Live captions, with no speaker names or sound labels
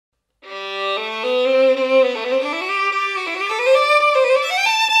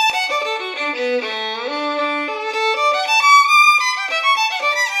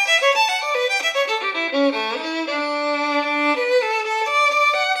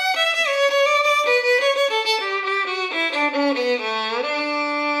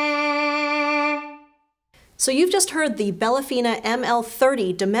So you've just heard the Bellafina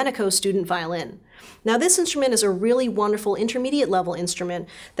ML30 Domenico Student Violin. Now this instrument is a really wonderful intermediate level instrument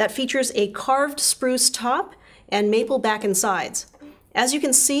that features a carved spruce top and maple back and sides. As you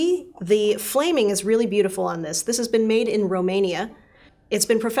can see, the flaming is really beautiful on this. This has been made in Romania. It's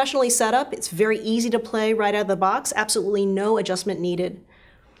been professionally set up. It's very easy to play right out of the box, absolutely no adjustment needed.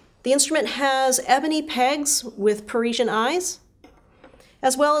 The instrument has ebony pegs with Parisian eyes,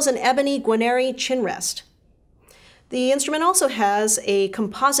 as well as an Ebony Guarneri chin rest. The instrument also has a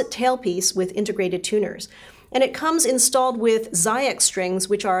composite tailpiece with integrated tuners, and it comes installed with Zyex strings,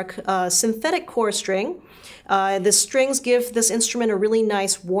 which are a synthetic core string. The strings give this instrument a really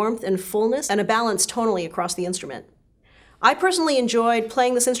nice warmth and fullness and a balance tonally across the instrument. I personally enjoyed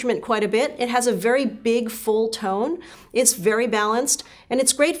playing this instrument quite a bit. It has a very big, full tone. It's very balanced, and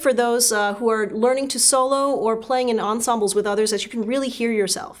it's great for those who are learning to solo or playing in ensembles with others, as you can really hear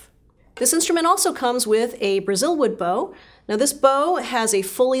yourself. This instrument also comes with a Brazil wood bow. Now this bow has a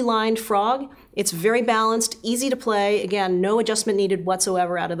fully lined frog. It's very balanced, easy to play. Again, no adjustment needed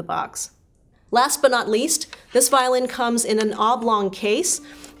whatsoever out of the box. Last but not least, this violin comes in an oblong case.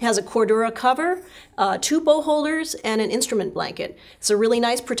 It has a Cordura cover, 2 bow holders, and an instrument blanket. It's a really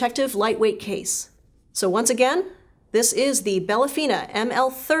nice, protective, lightweight case. So once again, this is the Bellafina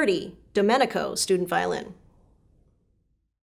ML30 Domenico Student Violin.